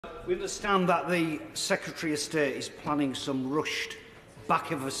We understand that the Secretary of State is planning some rushed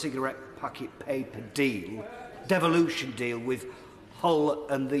back-of-a-cigarette packet paper deal, devolution deal with Hull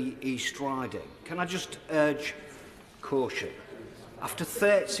and the East Riding. Can I just urge caution? After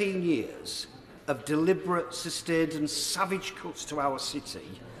 13 years of deliberate, sustained and savage cuts to our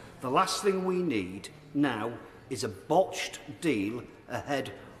city, the last thing we need now is a botched deal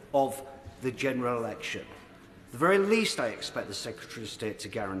ahead of the general election. The very least I expect the Secretary of State to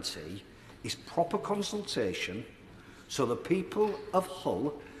guarantee is proper consultation so the people of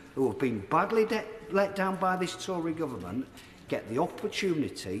Hull, who have been badly let down by this Tory government, get the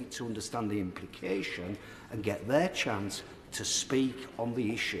opportunity to understand the implication and get their chance to speak on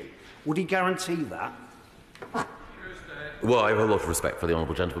the issue. Would he guarantee that? Well, I have a lot of respect for the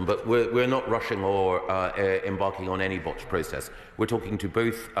honourable gentleman, but we're not rushing or embarking on any botched process. We're talking to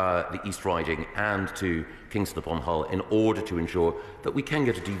both the East Riding and to Kingston upon Hull in order to ensure that we can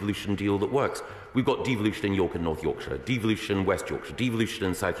get a devolution deal that works. We've got devolution in York and North Yorkshire, devolution in West Yorkshire, devolution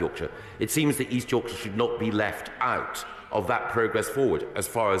in South Yorkshire. It seems that East Yorkshire should not be left out of that progress forward as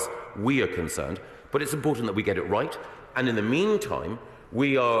far as we are concerned, but it's important that we get it right. And in the meantime,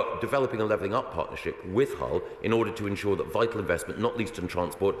 we are developing a levelling up partnership with Hull in order to ensure that vital investment, not least in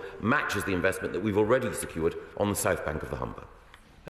transport, matches the investment that we've already secured on the south bank of the Humber.